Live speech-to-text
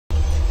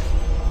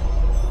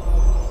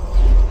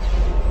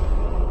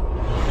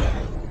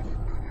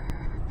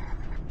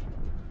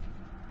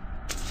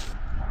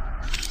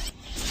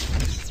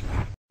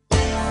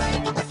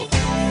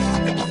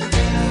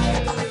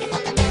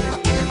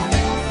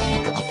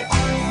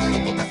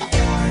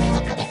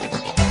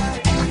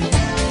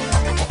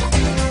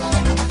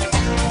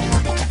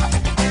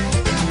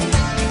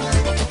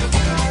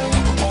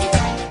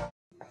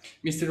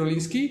Mr.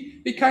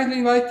 Ulinski, we kindly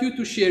invite you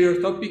to share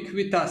your topic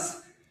with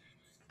us.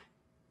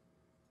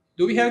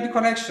 Do we have the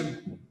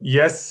connection?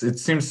 Yes, it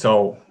seems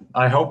so.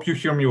 I hope you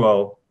hear me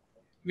well.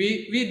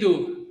 We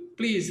do.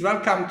 Please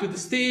welcome to the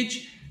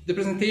stage. The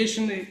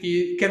presentation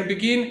can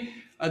begin.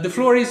 The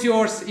floor is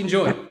yours.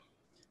 Enjoy.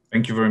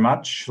 Thank you very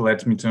much.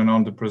 Let me turn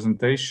on the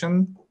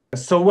presentation.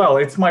 So,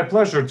 it's my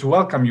pleasure to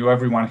welcome you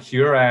everyone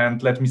here.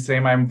 And let me say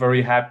I'm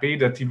very happy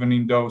that even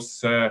in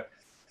those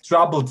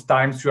troubled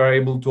times, we are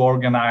able to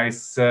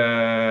organize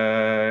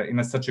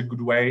in such a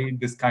good way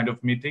this kind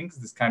of meetings,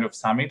 this kind of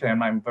summit.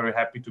 And I'm very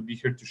happy to be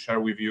here to share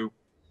with you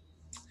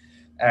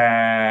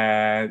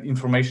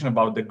information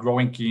about the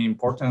growing key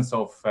importance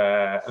of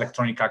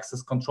electronic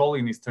access control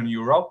in Eastern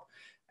Europe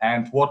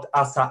and what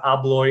ASSA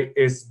ABLOY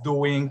is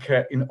doing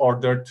in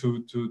order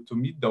to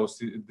meet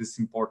this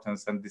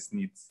importance and these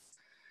needs.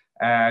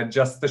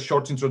 Just a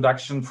short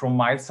introduction from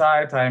my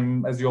side.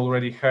 As you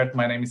already heard,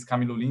 my name is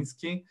Kamil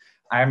Ulinski.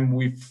 I'm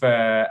with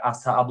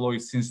ASSA ABLOY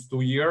since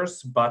 2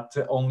 years, but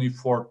only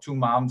for 2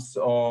 months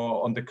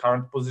on the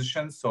current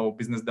position, so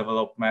business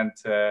development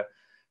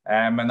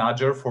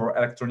manager for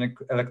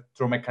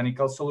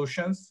electromechanical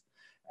solutions.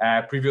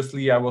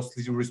 Previously, I was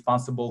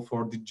responsible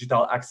for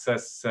digital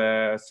access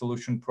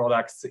solution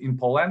products in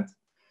Poland.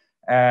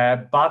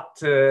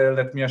 But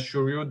let me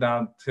assure you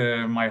that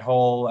my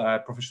whole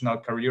professional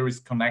career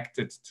is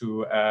connected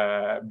to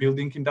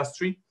building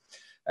industry,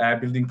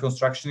 building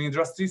construction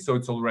industry. So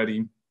it's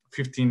already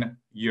 15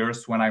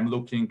 years when I'm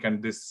looking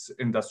at this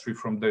industry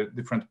from the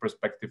different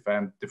perspective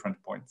and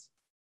different points.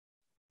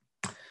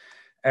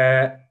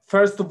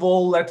 First of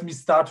all, let me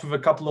start with a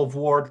couple of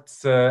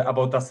words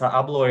about ASSA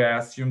ABLOY. I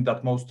assume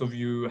that most of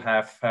you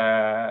have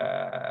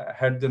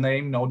heard the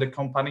name, know the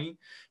company,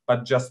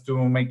 but just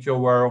to make you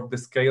aware of the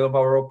scale of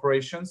our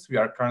operations, we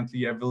are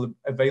currently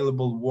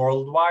available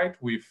worldwide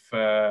with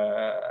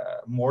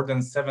more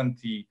than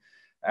 70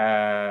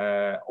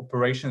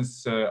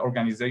 operations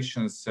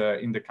organizations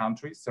in the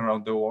countries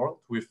around the world,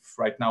 with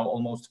right now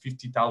almost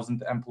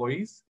 50,000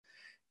 employees,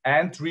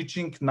 and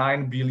reaching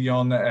 9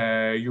 billion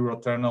euro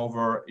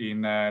turnover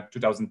in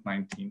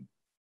 2019.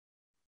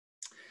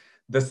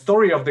 The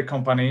story of the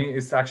company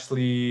is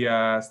actually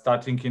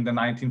starting in the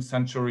 19th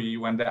century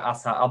when the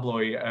ASSA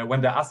ABLOY,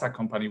 when the ASSA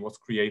company was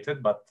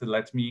created. But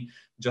let me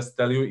just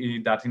tell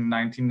you that in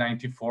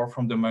 1994,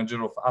 from the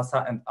merger of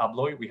ASSA and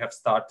ABLOY, we have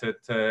started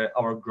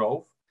our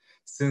growth.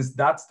 Since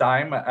that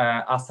time,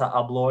 ASSA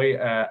ABLOY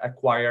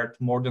acquired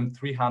more than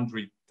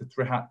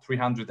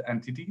 300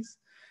 entities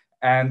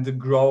and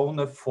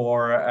grown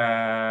for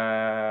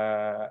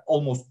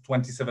almost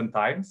 27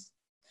 times.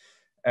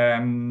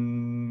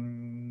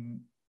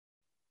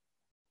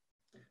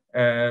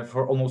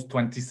 For almost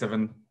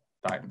 27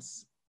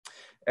 times.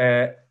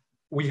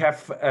 We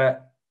have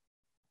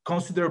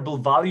considerable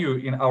value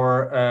in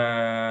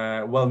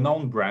our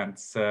well-known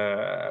brands,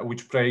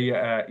 which play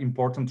an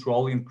important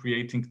role in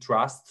creating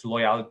trust,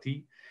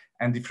 loyalty,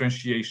 and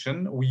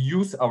differentiation. We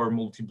use our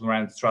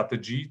multi-brand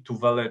strategy to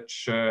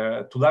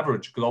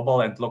leverage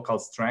global and local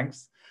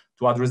strengths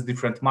to address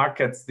different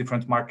market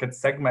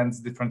segments,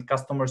 different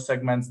customer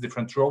segments,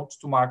 different roads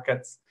to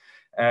markets.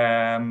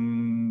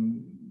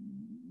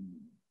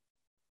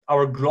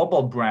 Our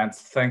global brands,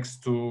 thanks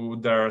to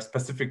their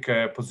specific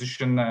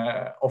position,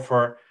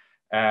 offer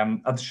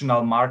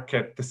additional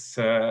markets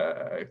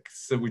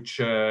which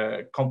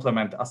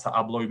complement ASSA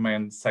ABLOY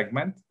main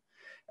segment.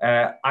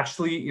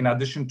 Actually, in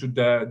addition to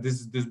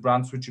these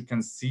brands, which you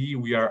can see,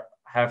 we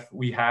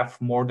have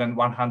more than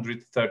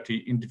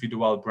 130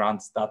 individual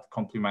brands that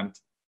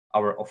complement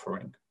our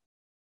offering.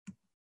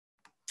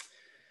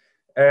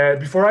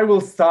 Before I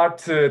will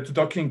start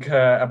talking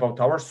about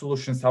our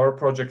solutions, our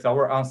project,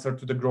 our answer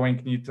to the growing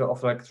need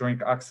of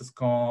electronic access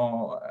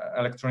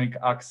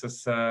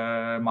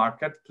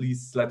market,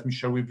 please let me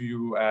share with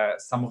you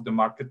some of the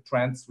market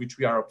trends which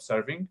we are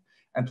observing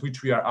and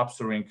which we are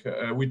answering,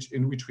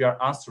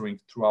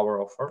 through our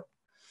offer.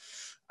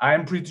 I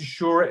am pretty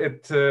sure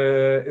it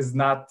is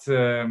not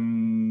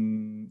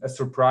a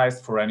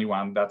surprise for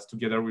anyone that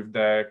together with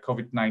the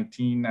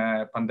COVID-19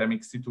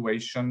 pandemic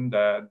situation,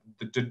 the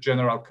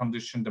general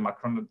condition, the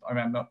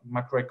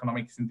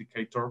macroeconomic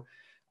indicator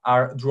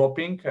are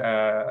dropping.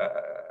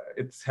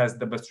 It has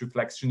the best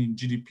reflection in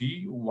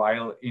GDP,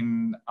 while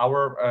in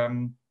our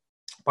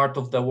part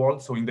of the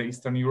world, so in the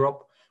Eastern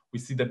Europe, we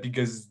see the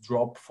biggest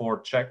drop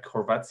for Czech,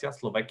 Horvathia,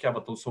 Slovakia,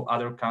 but also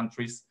other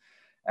countries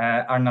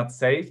are not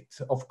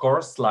saved. Of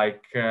course,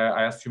 like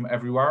I assume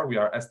everywhere, we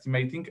are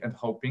estimating and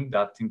hoping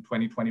that in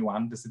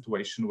 2021, the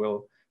situation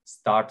will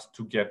start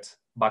to get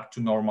back to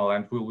normal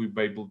and we will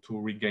be able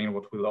to regain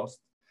what we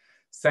lost.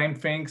 Same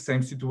thing,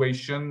 same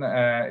situation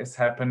is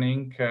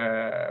happening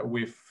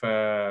with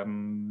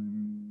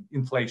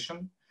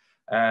inflation,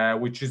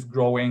 which is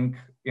growing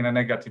in a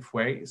negative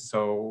way.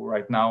 So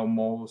right now,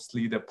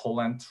 mostly the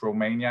Poland,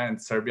 Romania,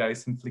 and Serbia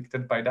is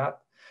inflicted by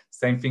that.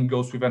 Same thing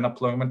goes with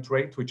unemployment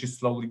rate, which is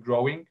slowly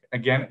growing.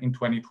 Again, in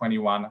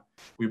 2021,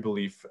 we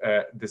believe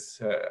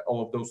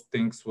all of those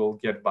things will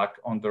get back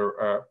on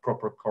their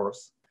proper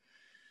course.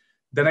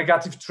 The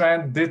negative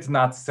trend did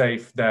not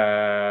save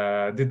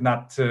the, did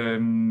not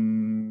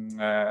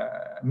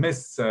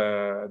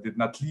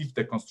leave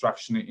the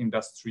construction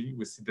industry.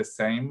 We see the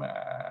same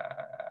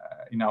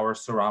in our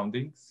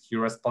surroundings.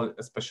 Here,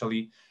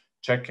 especially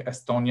Czech,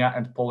 Estonia,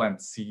 and Poland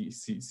see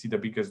the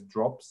biggest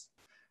drops.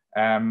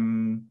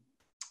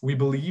 We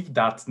believe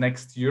that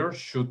next year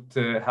should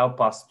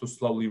help us to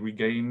slowly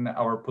regain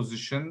our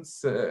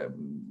positions,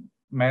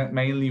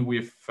 mainly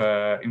with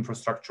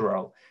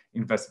infrastructural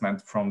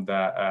investment from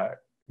the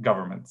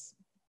governments.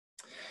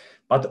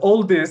 But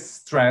all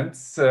these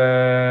trends,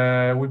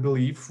 we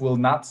believe, will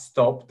not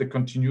stop the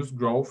continuous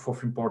growth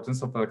of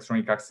importance of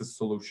electronic access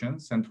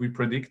solutions. And we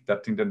predict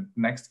that in the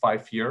next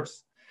 5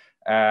 years,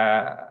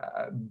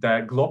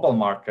 the global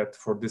market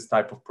for this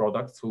type of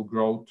products will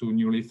grow to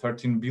nearly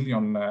 $13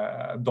 billion,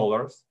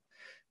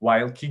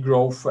 while key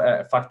growth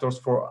factors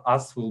for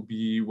us will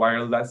be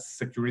wireless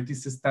security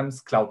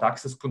systems, cloud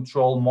access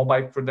control,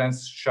 mobile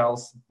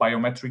credentials,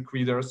 biometric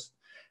readers,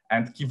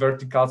 and key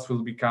verticals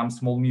will become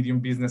small, medium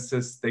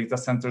businesses, data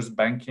centers,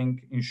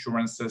 banking,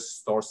 insurances,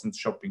 stores, and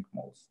shopping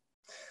malls.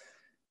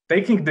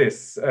 Taking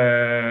this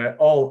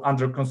all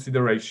under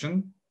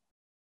consideration,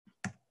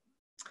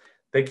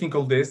 we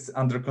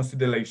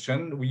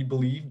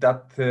believe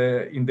that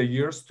in the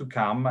years to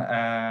come,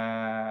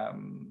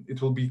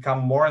 it will become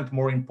more and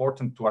more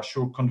important to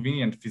assure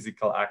convenient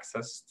physical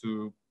access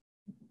to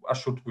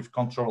assured with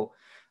control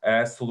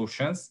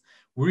solutions.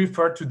 We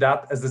refer to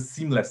that as a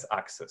seamless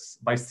access.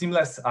 By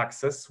seamless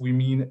access, we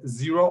mean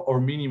zero or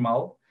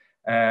minimal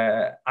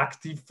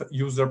active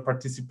user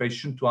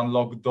participation to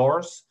unlock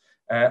doors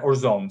or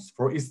zones.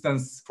 For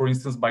instance,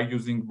 by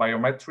using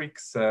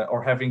biometrics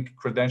or having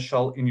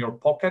credential in your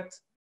pocket,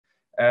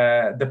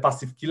 the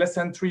passive keyless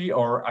entry,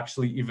 or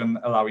actually even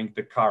allowing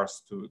the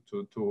cars to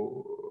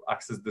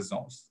access the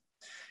zones.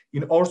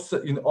 In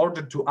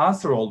order to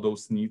answer all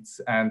those needs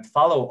and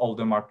follow all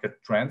the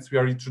market trends, we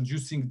are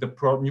introducing the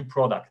new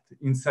product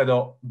inside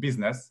of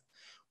business,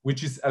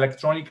 which is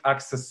electronic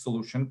access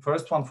solution.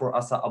 First one for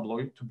ASSA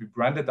ABLOY, to be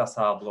branded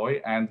ASSA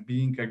ABLOY and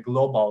being a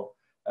global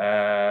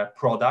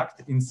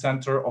product in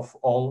center of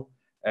all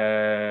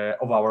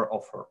of our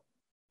offer.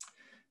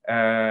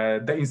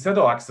 The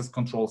Incedo access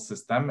control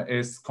system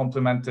is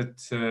complemented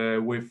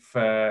with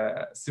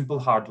simple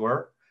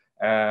hardware,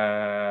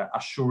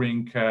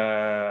 assuring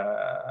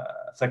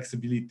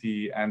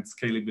flexibility and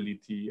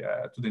scalability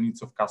to the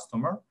needs of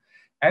customer,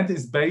 and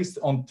is based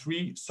on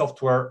 3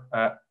 software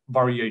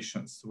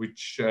variations,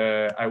 which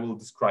I will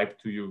describe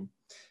to you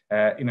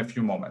in a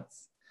few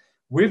moments.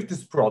 With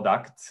this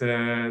product,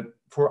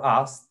 for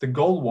us, the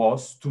goal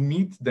was to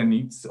meet the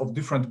needs of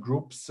different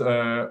groups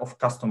of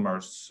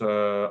customers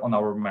on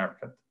our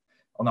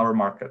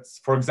markets.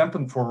 For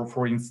example,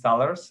 for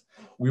installers,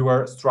 we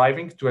were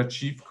striving to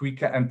achieve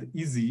quick and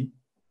easy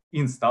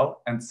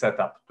install and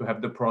setup to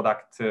have the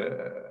product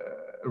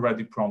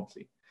ready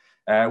promptly.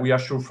 We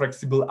assure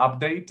flexible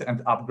update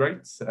and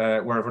upgrades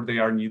wherever they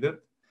are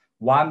needed.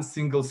 One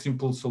single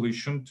simple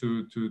solution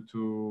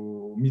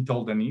to meet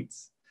all the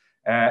needs.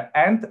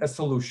 And a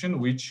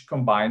solution which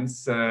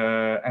combines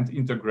and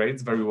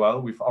integrates very well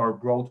with our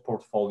broad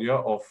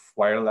portfolio of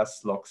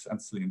wireless locks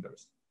and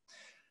cylinders.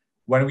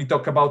 When we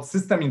talk about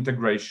system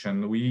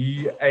integration,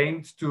 we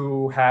aimed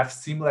to have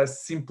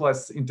seamless,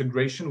 simplest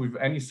integration with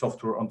any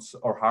software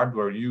or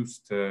hardware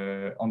used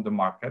on the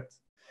market.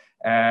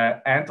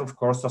 And of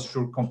course,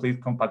 assure complete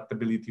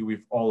compatibility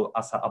with all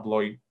ASSA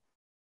ABLOY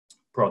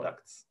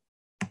products.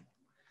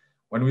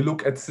 When we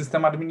look at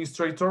system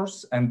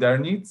administrators and their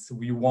needs,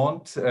 we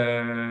want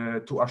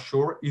to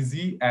assure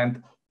easy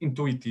and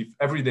intuitive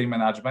everyday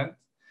management,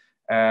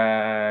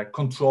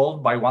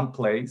 controlled by one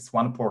place,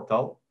 one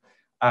portal,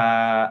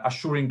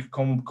 assuring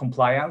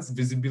compliance,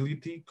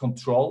 visibility,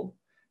 control,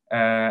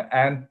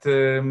 and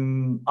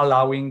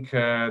allowing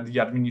the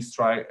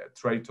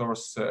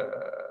administrators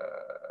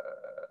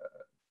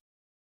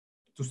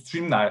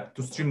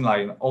to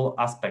streamline all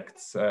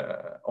aspects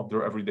of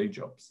their everyday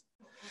jobs.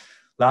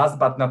 Last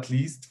but not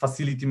least,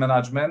 facility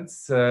management,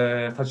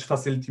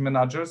 facility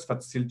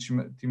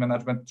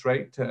management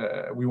trade.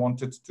 We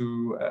wanted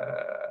to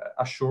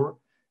assure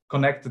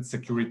connected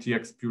security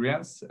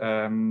experience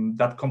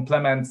that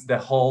complements the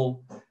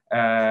whole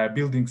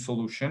building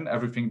solution,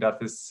 everything that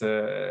is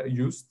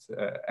used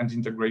and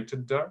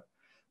integrated there.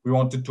 We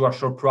wanted to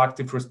assure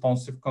proactive,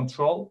 responsive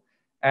control,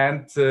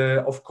 and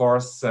of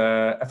course,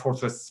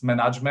 effortless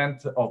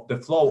management of the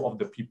flow of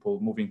the people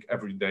moving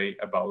every day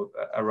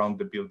around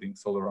the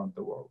buildings all around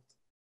the world.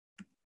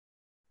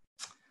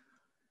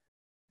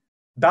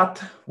 That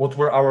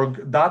were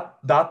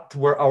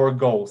our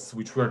goals,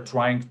 which we are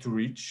trying to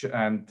reach,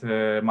 and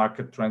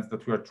market trends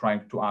that we are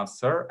trying to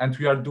answer. And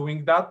we are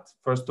doing that,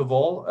 first of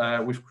all,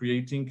 with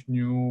creating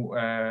new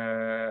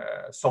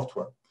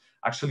software.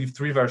 Actually,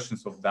 3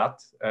 versions of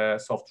that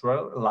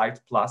software: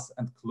 Lite, Plus,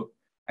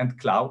 and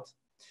Cloud.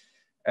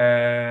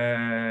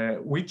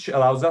 Which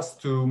allows us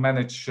to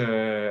manage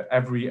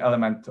every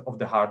element of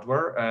the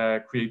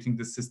hardware, creating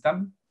the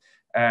system.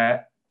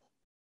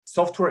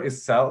 Software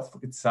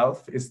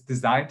itself is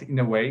designed in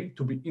a way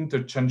to be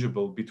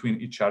interchangeable between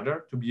each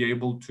other, to be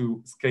able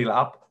to scale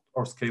up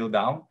or scale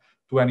down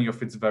to any of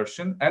its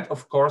version, and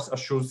of course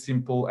assures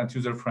simple and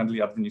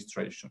user-friendly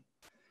administration.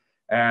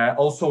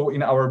 Also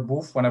in our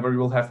booth, whenever you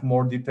will have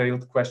more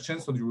detailed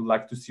questions or you would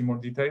like to see more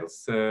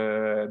details,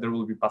 there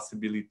will be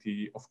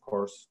possibility, of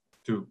course,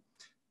 to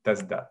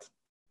test that.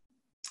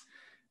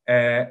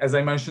 As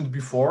I mentioned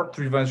before,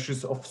 3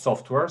 versions of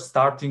software,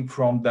 starting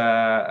from the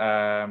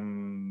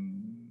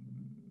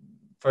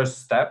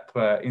first step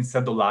in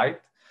Sedo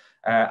Lite,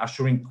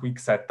 assuring quick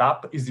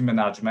setup, easy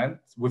management,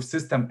 with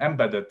system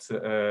embedded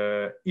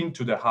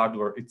into the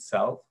hardware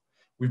itself,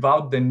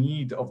 without the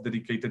need of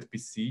dedicated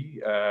PC,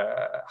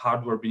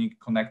 hardware being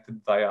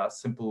connected via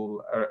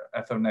simple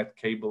Ethernet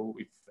cable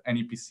with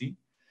any PC,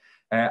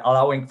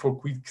 allowing for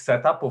quick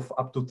setup of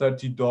up to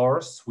 30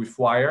 doors with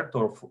wired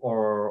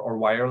or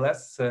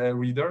wireless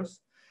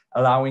readers,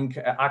 allowing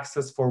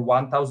access for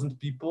 1,000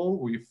 people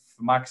with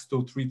max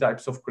to 3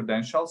 types of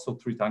credentials, so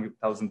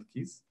 300,000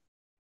 keys.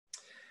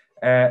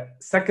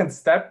 Second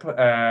step,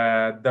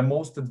 the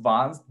most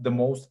advanced, the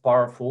most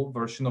powerful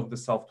version of the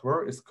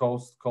software is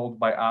called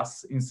by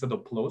us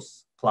Sedo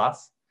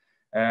Plus,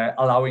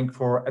 allowing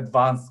for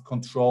advanced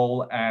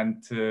control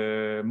and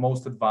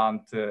most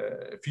advanced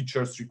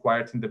features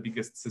required in the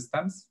biggest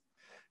systems,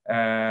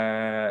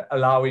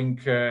 allowing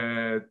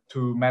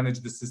to manage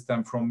the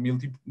system from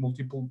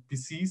multiple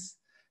PCs,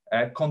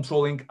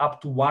 controlling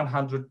up to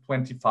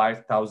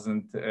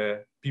 125,000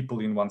 people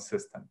in one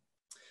system.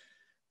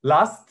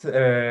 Last,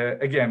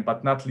 again,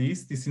 but not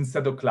least, is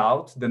Sedo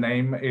Cloud. The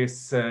name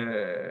is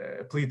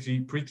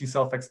pretty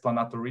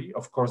self-explanatory.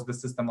 Of course, the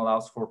system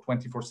allows for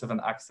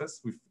 24/7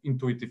 access with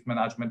intuitive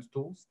management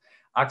tools,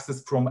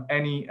 access from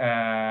any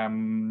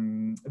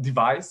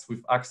device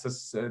with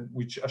access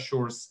which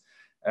assures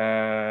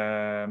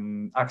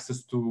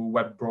access to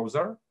web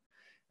browser.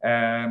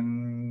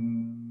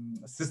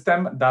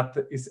 System that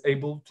is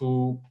able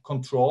to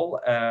control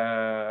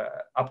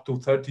up to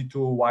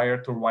 32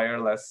 wired or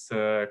wireless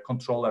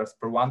controllers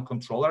per one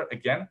controller,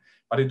 again,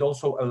 but it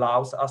also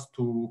allows us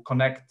to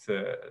connect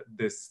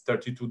these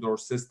 32-door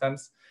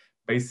systems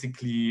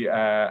basically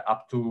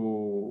up to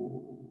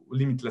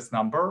limitless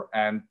number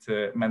and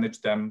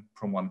manage them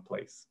from one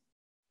place.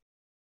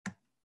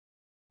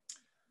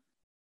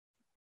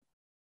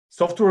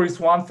 Software is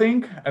one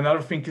thing.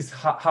 Another thing is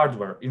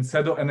hardware.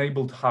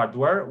 Sedo-enabled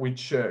hardware,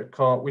 which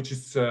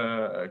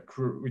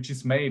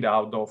is made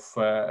out of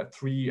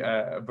 3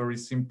 very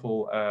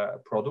simple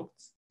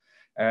products.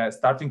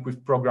 Starting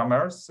with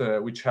programmers,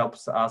 which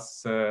helps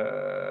us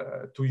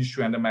to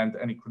issue and amend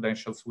any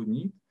credentials we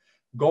need.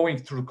 Going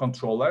through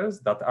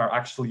controllers that are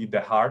actually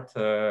the heart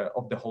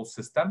of the whole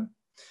system.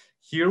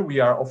 Here we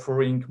are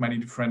offering many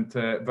different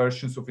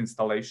versions of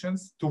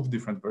installations, 2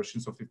 different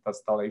versions of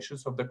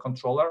installations of the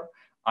controller,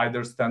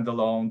 either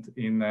standalone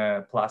in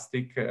a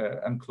plastic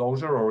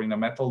enclosure or in a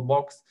metal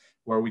box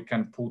where we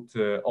can put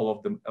all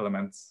of the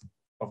elements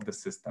of the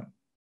system.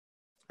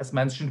 As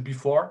mentioned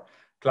before,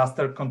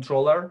 cluster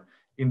controller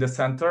in the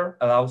center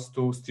allows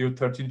to steer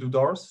 32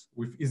 doors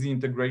with easy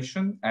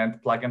integration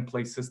and plug and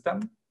play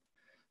system.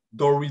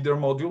 Door reader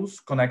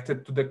modules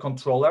connected to the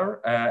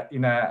controller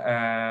in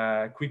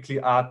a quickly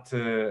add.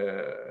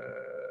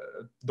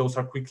 Those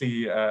are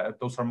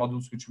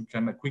modules which we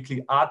can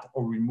quickly add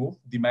or remove,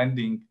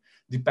 depending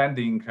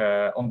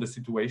on the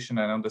situation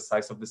and on the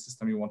size of the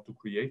system you want to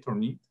create or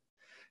need.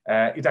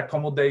 It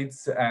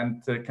accommodates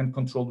and can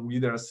control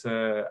readers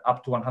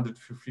up to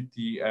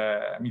 150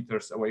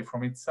 meters away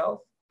from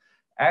itself,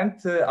 and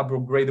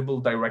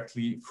upgradable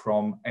directly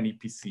from any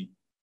PC.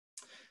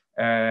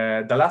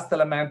 The last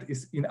element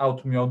is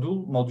in-out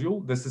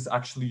module. This is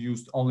actually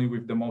used only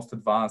with the most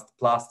advanced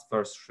Plus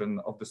version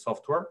of the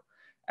software,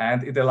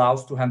 and it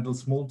allows to handle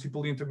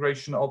multiple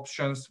integration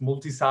options,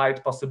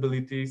 multi-site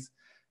possibilities,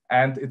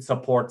 and it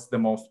supports the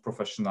most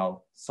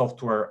professional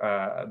software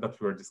that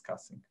we were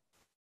discussing.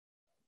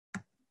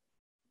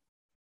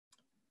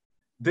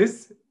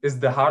 This is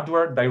the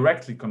hardware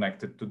directly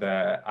connected to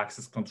the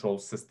access control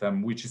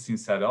system, which is in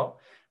Sedo.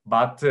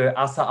 But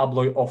ASSA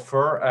ABLOY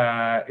offer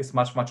is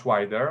much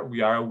wider.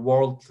 We are a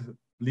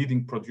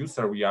world-leading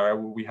producer. We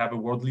have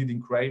a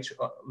world-leading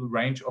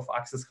range of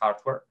access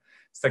hardware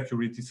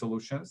security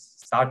solutions,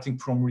 starting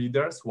from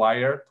readers,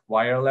 wired,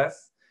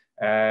 wireless,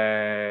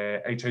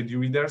 HID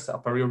readers,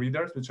 Aperio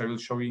readers, which I will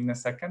show you in a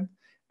second,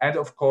 and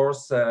of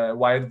course, a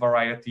wide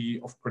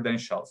variety of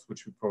credentials,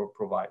 which we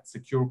provide: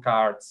 secure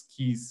cards,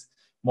 keys,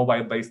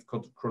 mobile-based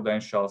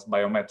credentials,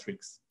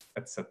 biometrics,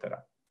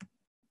 etc.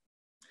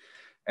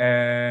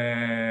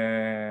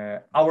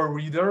 Our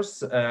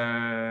readers,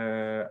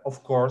 of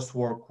course,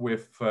 work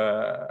with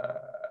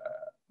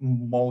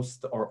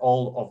most or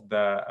all of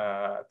the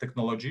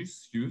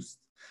technologies used,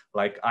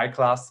 like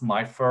iClass,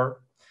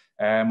 MIFARE,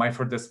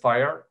 MIFARE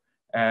Desfire.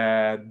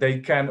 They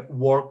can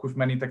work with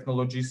many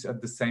technologies at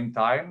the same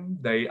time.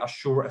 They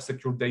assure a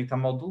secure data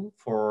model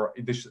for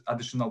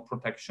additional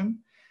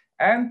protection.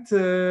 And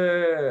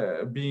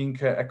being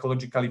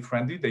ecologically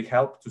friendly, they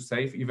help to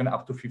save even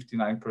up to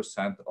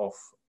 59% of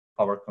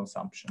power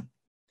consumption.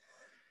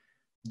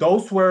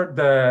 Those were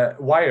the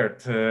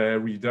wired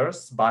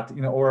readers, but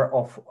in our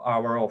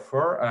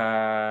offer,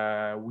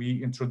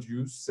 we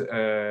introduced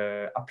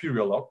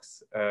Aperio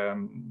locks,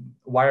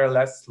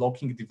 wireless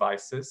locking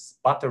devices,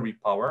 battery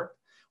powered,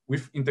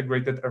 with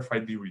integrated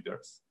RFID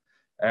readers.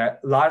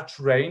 Large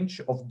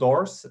range of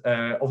doors,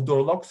 of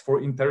door locks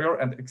for interior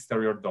and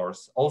exterior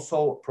doors,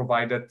 also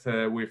provided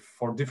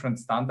for different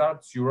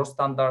standards: Euro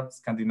standard,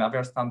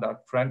 Scandinavia standard,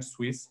 French,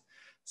 Swiss.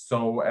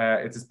 So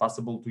it is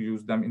possible to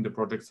use them in the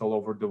projects all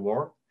over the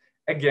world.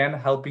 Again,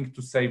 helping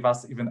to save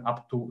us even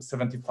up to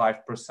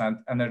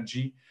 75%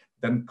 energy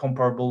than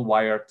comparable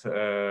wired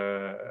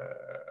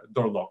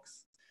door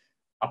locks.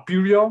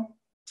 Aperio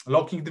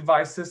locking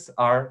devices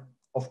are,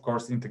 of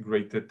course,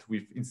 integrated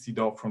with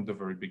Incido from the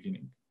very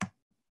beginning.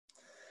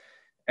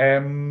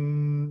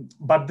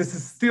 But this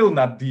is still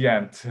not the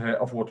end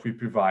of what we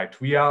provide.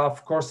 We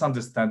of course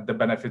understand the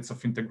benefits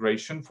of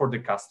integration for the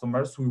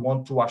customers. We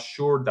want to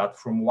assure that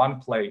from one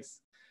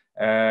place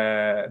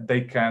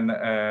they can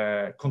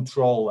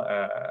control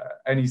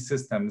any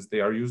systems they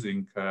are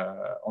using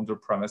on their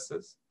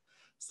premises.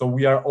 So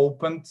we are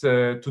open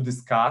to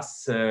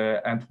discuss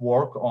and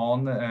work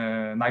on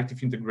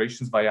native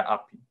integrations via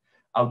API,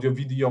 audio,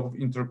 video,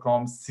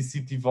 intercoms,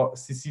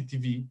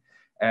 CCTV,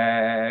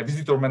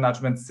 visitor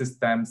management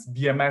systems,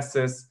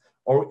 BMSs,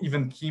 or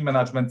even key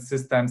management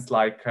systems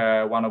like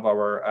one of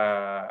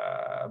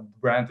our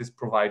brand is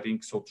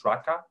providing, so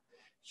Traka.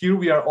 Here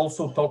we are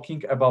also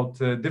talking about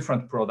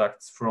different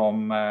products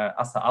from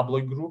ASSA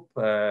ABLOY group,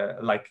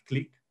 like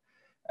Click,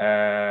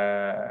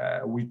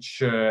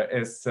 which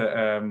is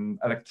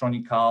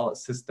electronical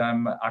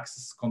system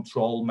access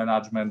control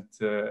management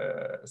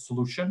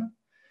solution,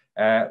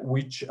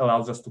 which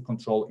allows us to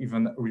control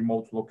even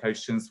remote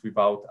locations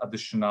without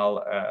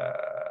additional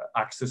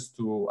access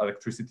to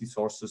electricity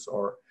sources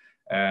or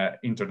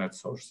internet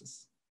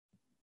sources.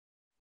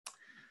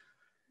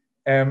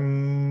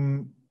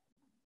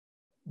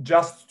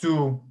 Just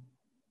to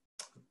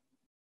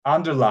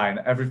underline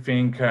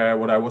everything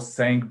what I was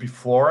saying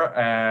before,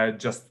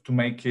 just to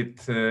make it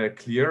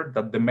clear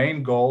that the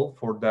main goal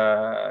for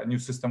the new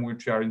system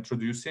which we are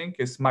introducing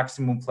is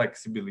maximum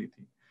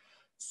flexibility.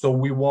 So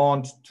we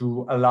want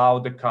to allow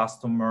the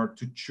customer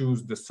to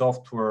choose the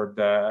software,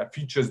 the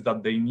features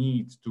that they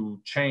need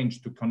to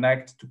change, to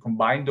connect, to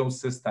combine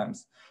those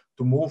systems,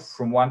 to move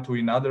from one to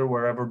another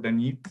wherever the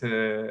need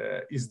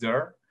is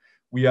there.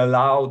 We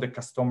allow the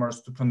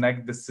customers to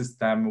connect the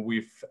system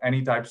with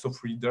any types of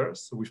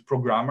readers, with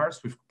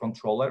programmers, with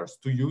controllers,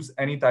 to use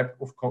any type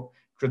of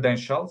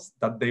credentials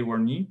that they will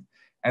need.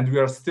 And we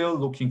are still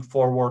looking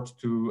forward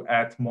to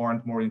add more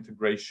and more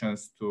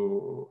integrations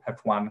to have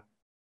one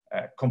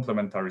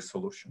complementary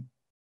solution.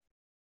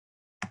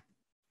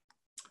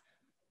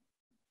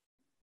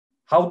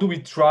 How do we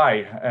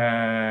try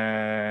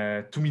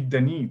to meet the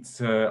needs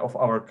of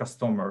our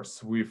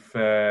customers with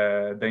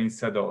the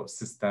Incido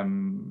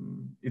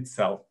system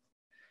itself?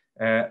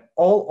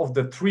 All of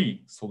the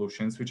three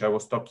solutions which I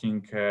was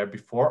talking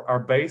before are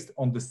based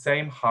on the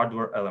same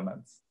hardware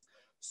elements.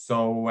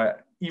 So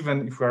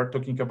even if we are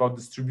talking about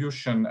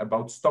distribution,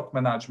 about stock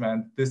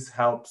management, this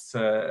helps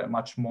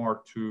much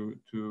more to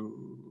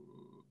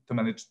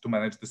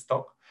manage the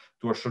stock,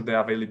 to assure the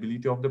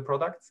availability of the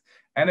products.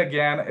 And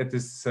again,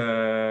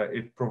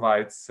 it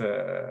provides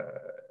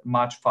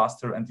much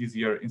faster and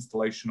easier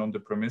installation on the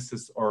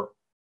premises or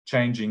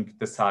changing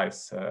the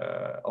size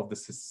of the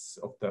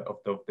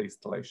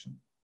installation.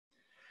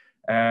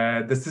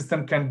 The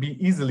system can be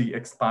easily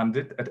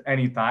expanded at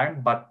any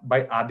time, but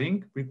by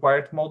adding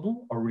required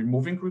module or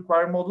removing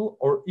required module,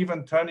 or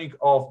even turning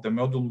off the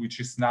module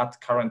which is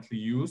not currently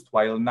used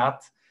while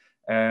not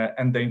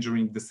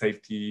endangering the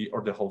safety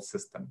or the whole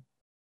system.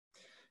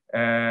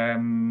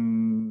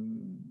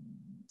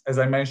 As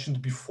I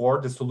mentioned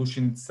before, the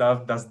solution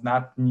itself does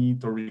not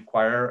need or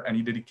require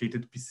any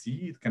dedicated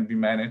PC. It can be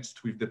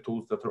managed with the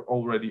tools that are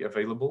already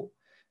available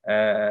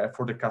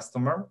for the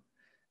customer.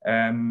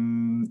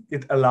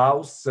 It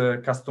allows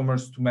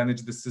customers to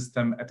manage the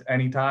system at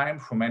any time,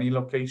 from any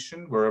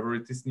location, wherever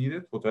it is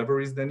needed,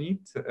 whatever is the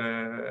need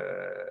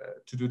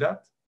to do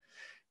that.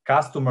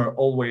 Customer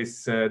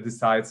always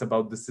decides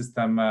about the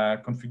system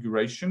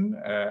configuration,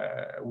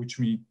 which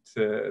meet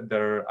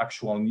their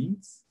actual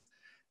needs.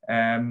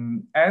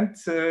 And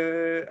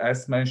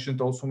as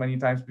mentioned also many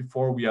times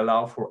before, we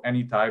allow for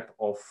any type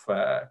of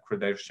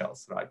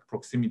credentials like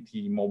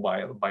proximity,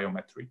 mobile,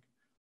 biometric,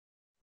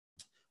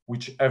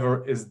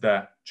 whichever is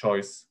the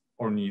choice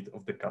or need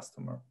of the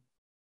customer.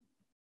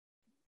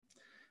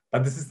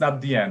 But this is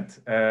not the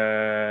end.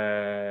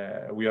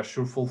 We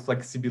assure full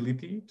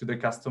flexibility to the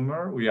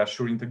customer. We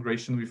assure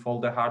integration with all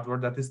the hardware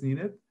that is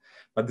needed.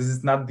 But this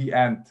is not the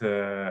end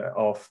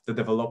of the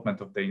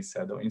development of the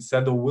Incido.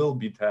 Incido will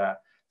be the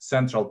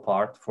central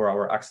part for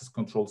our access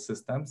control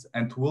systems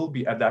and will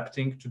be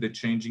adapting to the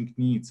changing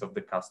needs of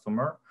the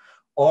customer,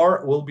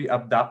 or will be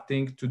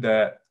adapting to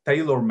the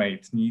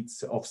tailor-made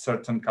needs of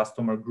certain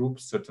customer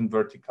groups, certain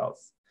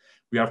verticals.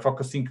 We are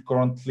focusing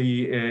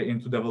currently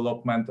into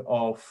development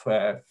of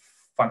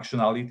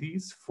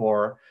functionalities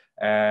for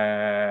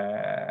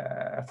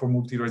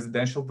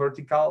multi-residential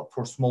vertical,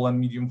 for small and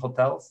medium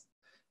hotels,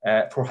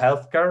 for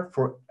healthcare,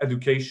 for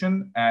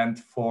education, and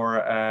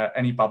for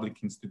any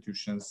public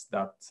institutions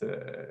that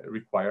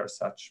require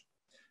such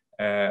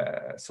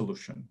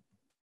solution.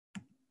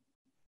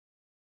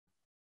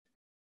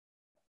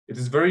 It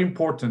is very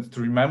important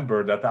to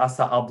remember that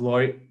ASSA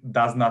ABLOY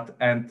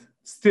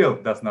still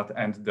does not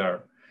end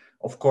there.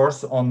 Of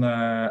course, on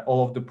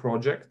all of the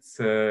projects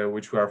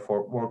which we are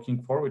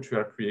which we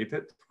are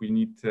created, we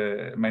need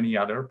many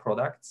other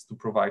products to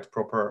provide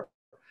proper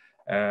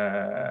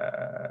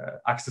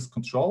access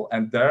control.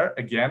 And there,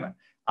 again,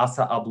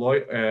 ASSA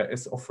ABLOY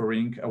is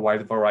offering a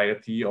wide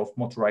variety of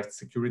motorized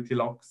security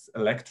locks,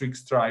 electric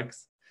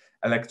strikes,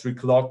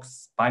 electric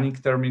locks,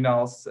 panic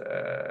terminals,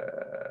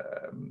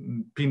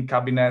 pin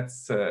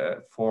cabinets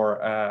for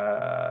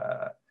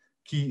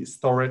key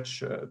storage,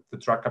 the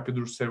track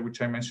capacitor,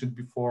 which I mentioned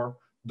before,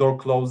 door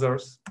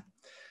closers.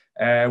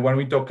 When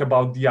we talk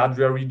about the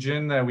Adria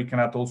region, we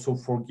cannot also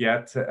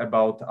forget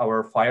about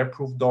our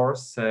fireproof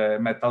doors,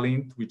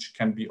 Metalint, which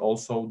can be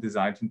also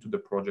designed into the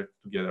project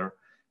together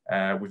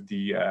with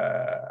the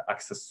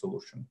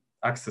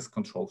access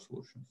control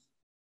solutions.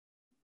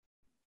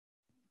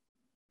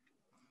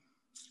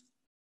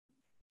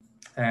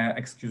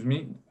 Excuse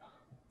me,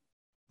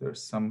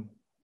 there's some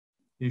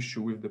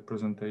issue with the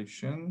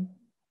presentation.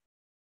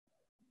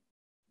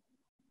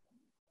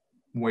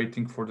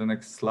 Waiting for the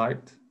next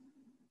slide.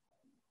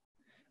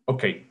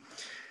 Okay.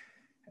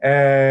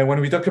 When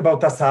we talk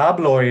about ASSA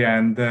ABLOY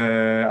and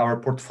our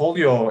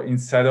portfolio,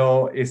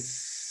 Incedo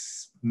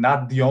is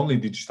not the only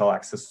digital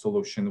access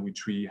solution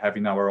which we have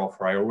in our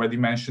offer. I already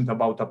mentioned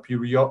about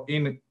Aperio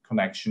in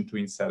connection to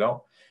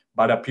Incedo,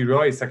 but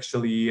Aperio is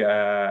actually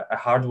a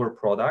hardware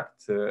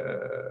product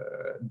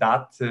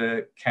that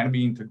can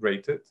be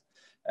integrated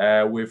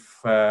with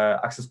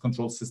access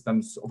control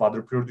systems of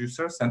other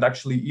producers, and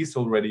actually is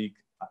already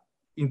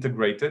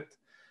integrated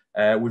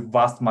with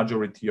vast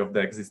majority of the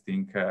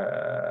existing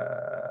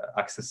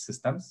access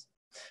systems.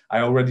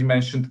 I already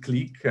mentioned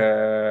Click,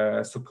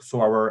 so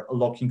our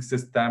locking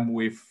system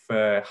with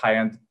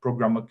high-end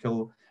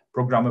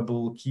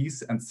programmable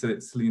keys and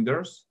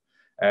cylinders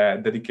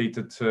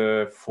dedicated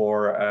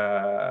for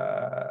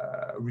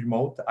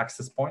remote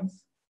access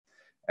points.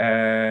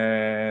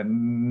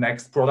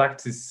 Next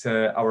product is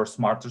our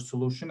smarter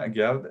solution,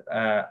 again,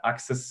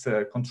 access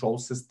control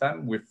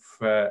system with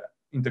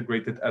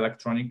integrated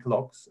electronic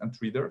locks and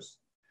readers.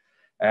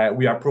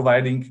 We are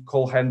providing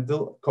code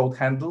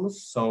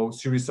handles, so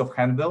series of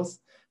handles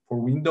for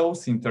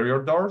windows,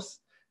 interior doors,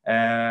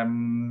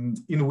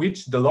 in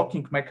which the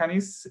locking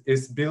mechanism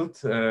is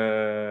built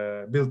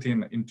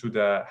in into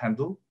the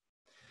handle.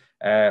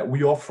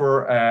 We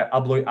offer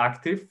Abloy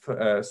Active,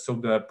 so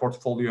the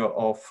portfolio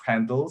of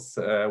handles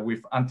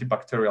with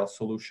antibacterial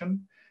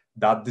solution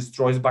that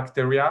destroys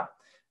bacteria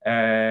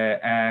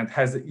and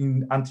has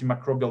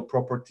antimicrobial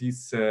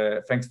properties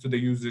thanks to the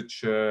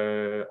usage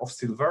of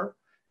silver.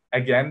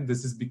 Again,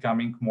 this is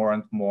becoming more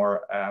and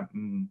more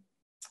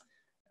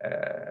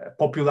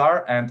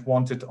popular and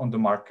wanted on the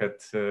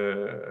market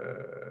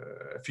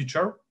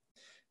feature.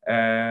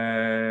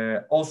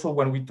 Also,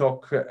 when we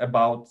talk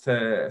about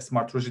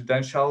smart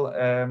residential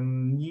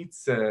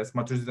needs,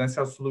 smart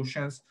residential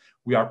solutions,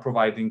 we are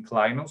providing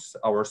Linus,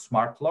 our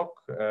smart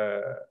lock,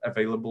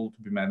 available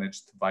to be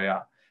managed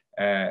via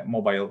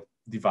mobile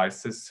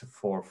devices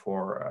for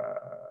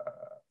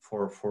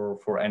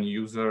any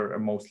user,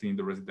 mostly in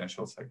the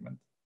residential segment.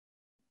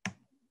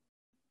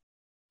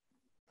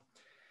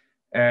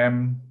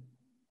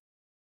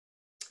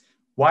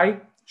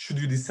 Why should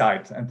you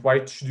decide and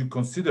why should you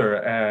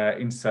consider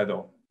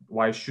Incedo?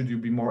 Why should you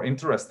be more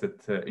interested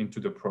into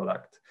the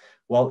product?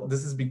 Well,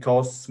 this is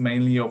because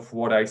mainly of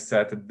what I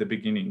said at the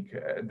beginning.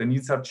 The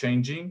needs are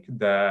changing.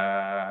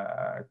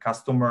 The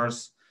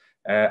customers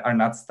are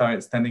not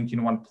standing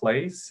in one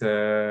place.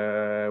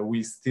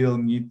 We still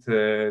need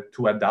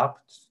to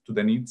adapt to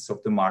the needs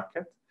of the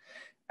market.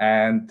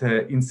 And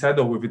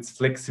Incedo, with its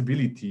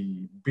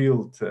flexibility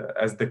built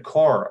as the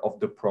core of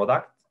the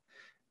product,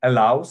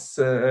 allows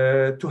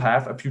to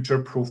have a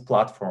future-proof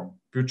platform,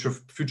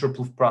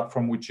 future-proof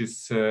platform which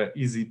is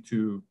easy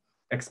to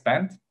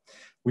expand,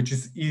 which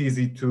is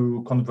easy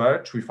to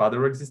converge with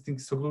other existing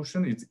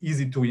solutions. It's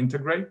easy to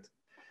integrate,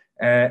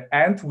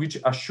 and which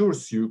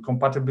assures you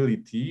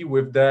compatibility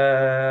with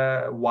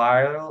the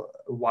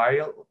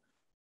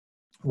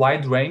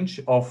wide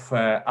range of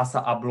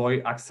ASSA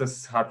ABLOY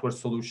access hardware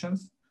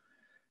solutions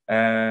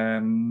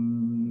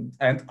and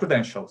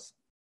credentials.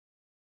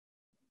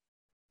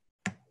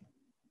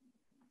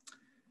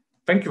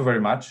 Thank you very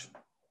much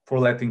for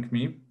letting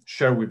me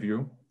share with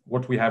you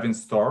what we have in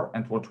store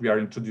and what we are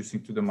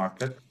introducing to the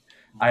market.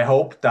 I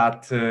hope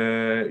that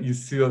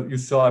you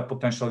saw a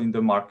potential in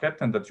the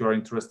market and that you are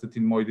interested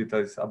in more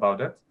details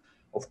about it.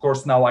 Of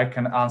course, now I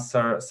can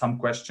answer some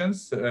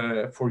questions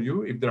for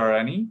you if there are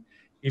any.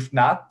 If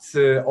not,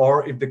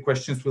 or if the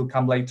questions will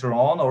come later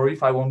on, or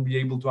if I won't be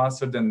able to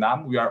answer them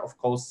now, we are of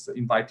course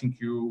inviting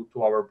you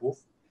to our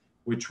booth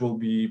which will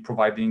be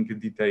providing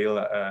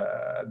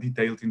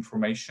detailed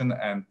information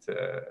and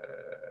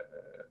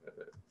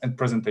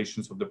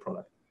presentations of the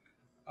product.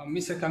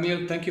 Mr.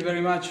 Kamil, thank you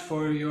very much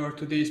for your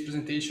today's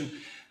presentation.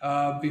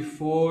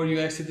 Before you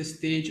exit the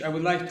stage, I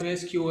would like to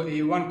ask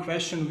you one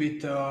question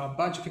with a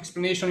bunch of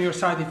explanation on your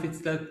side, if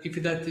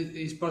that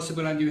is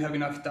possible and you have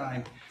enough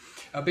time.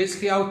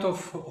 Basically, out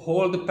of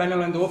all the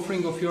panel and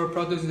offering of your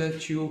products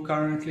that you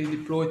currently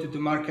deploy to the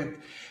market,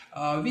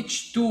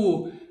 which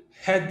two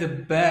had the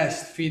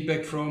best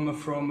feedback from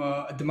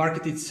the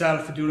market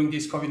itself during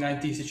this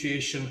COVID-19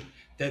 situation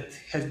that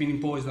has been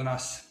imposed on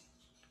us?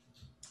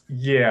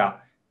 Yeah.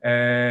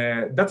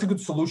 That's a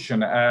good solution.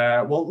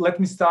 Well, let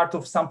me start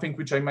off something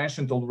which I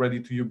mentioned already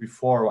to you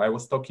before. I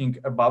was talking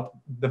about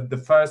the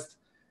first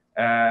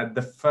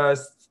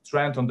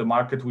trend on the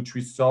market which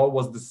we saw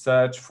was the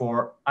search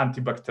for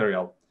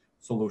antibacterial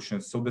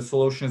solutions. So the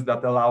solutions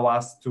that allow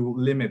us to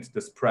limit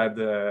the spread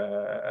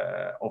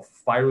of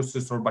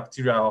viruses or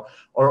bacteria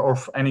or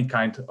of any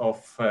kind of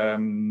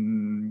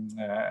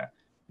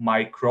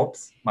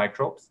microbes.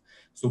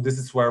 So this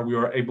is where we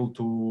were able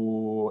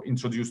to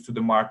introduce to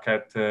the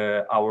market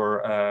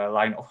our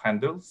line of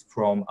handles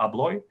from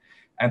Abloy,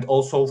 and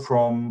also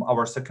from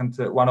our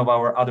one of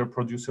our other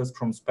producers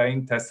from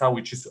Spain, Tesa,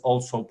 which is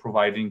also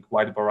providing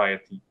wide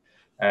variety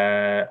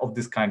of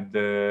this kind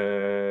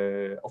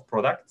of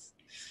products.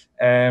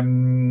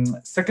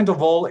 Second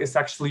of all is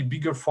actually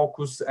bigger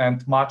focus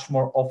and much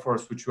more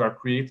offers which we are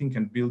creating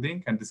and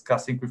building and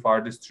discussing with our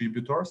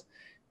distributors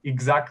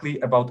exactly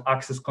about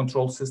access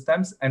control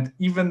systems, and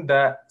even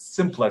the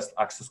simplest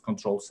access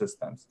control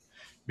systems.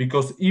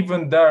 Because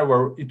even there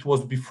where it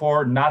was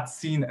before not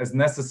seen as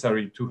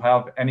necessary to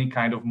have any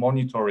kind of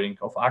monitoring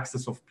of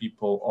access of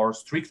people or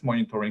strict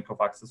monitoring of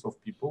access of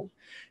people,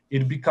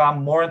 it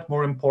became more and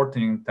more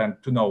important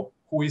to know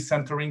who is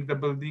entering the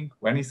building,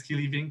 when is he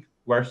leaving,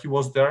 where he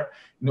was there,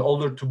 in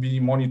order to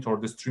be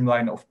monitored the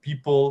streamline of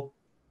people,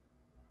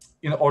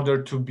 in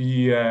order to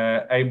be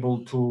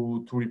able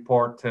to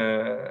report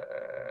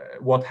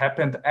what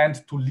happened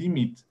and to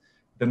limit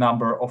the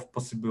number of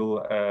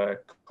possible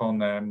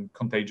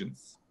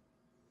contagions.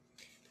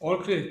 All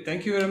clear.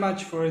 Thank you very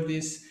much for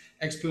this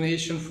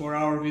explanation for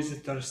our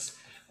visitors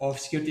of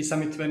Security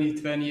Summit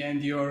 2020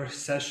 and your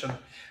session.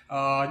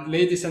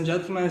 Ladies and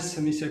gentlemen,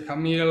 Mr.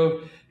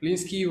 Kamil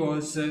Ulinski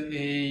was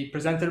a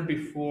presenter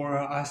before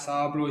ASSA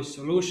ABLOY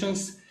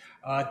Solutions.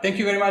 Thank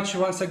you very much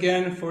once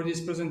again for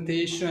this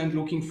presentation, and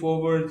looking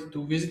forward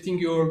to visiting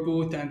your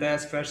booth and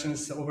ask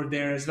questions over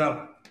there as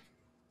well.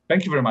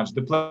 Thank you very much.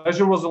 The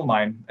pleasure was all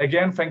mine.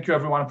 Again, thank you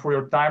everyone for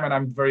your time, and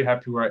I'm very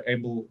happy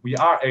we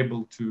are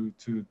able to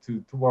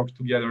work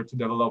together to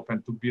develop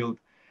and to build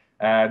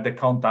the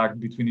contact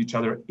between each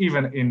other,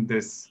 even in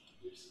this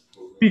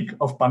peak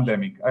of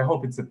pandemic. I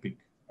hope it's a peak,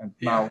 and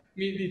now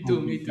me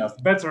too.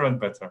 better and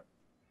better.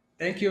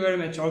 Thank you very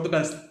much. All the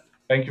best.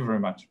 Thank you very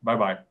much.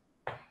 Bye-bye.